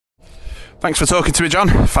Thanks for talking to me, John.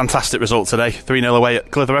 Fantastic result today, 3-0 away at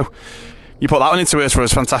Clitheroe. You put that one into us for a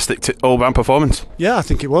fantastic all-round performance. Yeah, I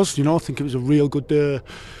think it was. I think it was a real good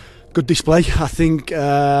display. I think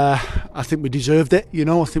we deserved it.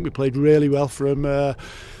 I think we played really well from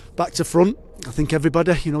back to front. I think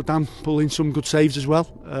everybody, Dan pulling some good saves as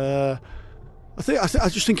well. I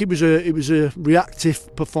just think it was a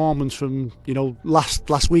reactive performance from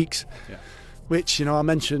last week's. Yeah. Which I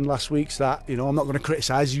mentioned last week's that I'm not going to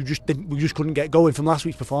criticise. We just couldn't get going from last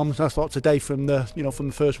week's performance. I thought today from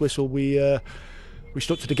the first whistle we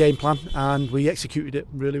stuck to the game plan and we executed it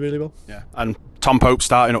really, really well. Yeah, and Tom Pope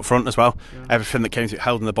starting up front as well. Yeah. Everything that came to it,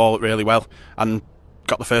 held in the ball really well and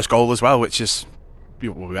got the first goal as well, which is we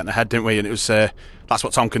went ahead, didn't we? And it was that's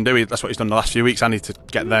what Tom can do. That's what he's done the last few weeks, and to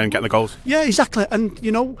get there and get the goals. Yeah, exactly. And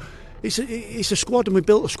it's a squad, and we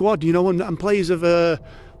built a squad. And players have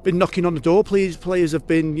been knocking on the door. Players have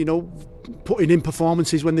been, putting in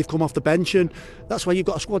performances when they've come off the bench, and that's why you've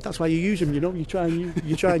got a squad. That's why you use them. You try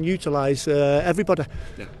and utilise everybody.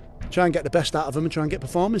 Yeah. Try and get the best out of them and try and get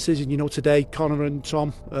performances. And today Connor and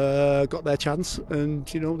Tom got their chance, and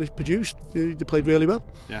they produced. They played really well.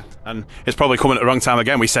 Yeah, and it's probably coming at the wrong time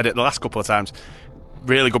again. We said it the last couple of times.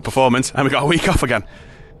 Really good performance, and we got a week off again.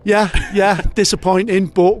 Yeah, disappointing,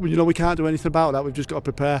 but we can't do anything about that. We've just got to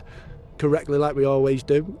prepare correctly like we always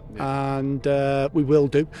do, and we will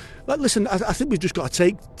do. But listen, I think we've just got to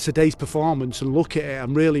take today's performance and look at it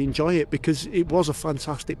and really enjoy it, because it was a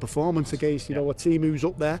fantastic performance against a team who's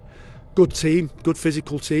up there, good team, good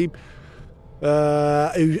physical team, who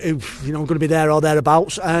going to be there or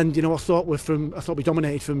thereabouts. And I thought we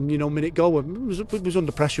dominated from minute go. It was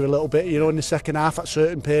under pressure a little bit in the second half at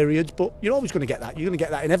certain periods, but you're always going to get that. You're going to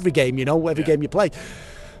get that in every game, every game you play.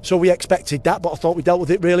 So we expected that, but I thought we dealt with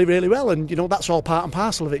it really, really well. And, that's all part and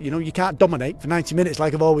parcel of it. You can't dominate for 90 minutes,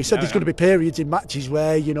 like I've always said. There's going to be periods in matches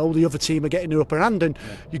where, the other team are getting the upper hand, and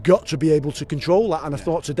you've got to be able to control that. And I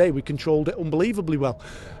thought today we controlled it unbelievably well.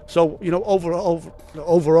 So,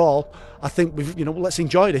 overall, I think we've, let's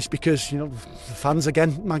enjoy this, because, the fans,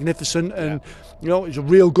 again, magnificent. And, it was a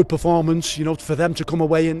real good performance, for them to come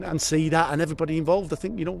away and see that, and everybody involved, I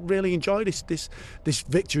think, really enjoy this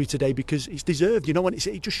victory today, because it's deserved, and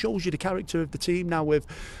it just shows you the character of the team now, with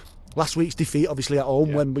last week's defeat, obviously at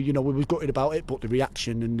home, when we were gutted about it, but the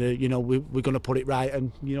reaction and we're going to put it right,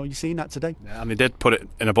 and you've seen that today. Yeah, and they did put it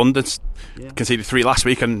in abundance. Conceded 3 last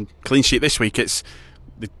week and clean sheet this week.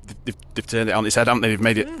 They've turned it on its head, haven't they? They've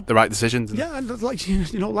made it the right decisions. Yeah, and like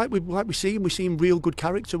we're seeing real good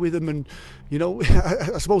character with them, and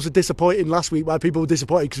I suppose it's disappointing last week why people were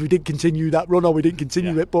disappointed because we didn't continue that run, or we didn't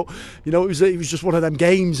continue it. But it was just one of them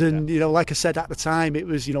games, and like I said at the time, it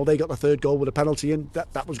was they got the third goal with a penalty, and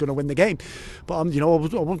that was going to win the game. But I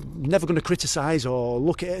was never going to criticise or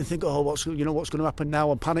look at it and think, what's going to happen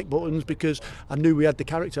now, and panic buttons, because I knew we had the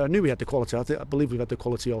character, I knew we had the quality. I believe we've had the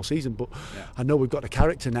quality all season, but I know we've got the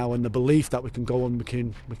character now, and the belief that we can go and we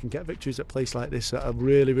can get victories at a place like this, at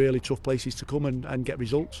really, really tough places to come and get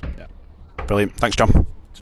results. Yeah. Brilliant. Thanks, John.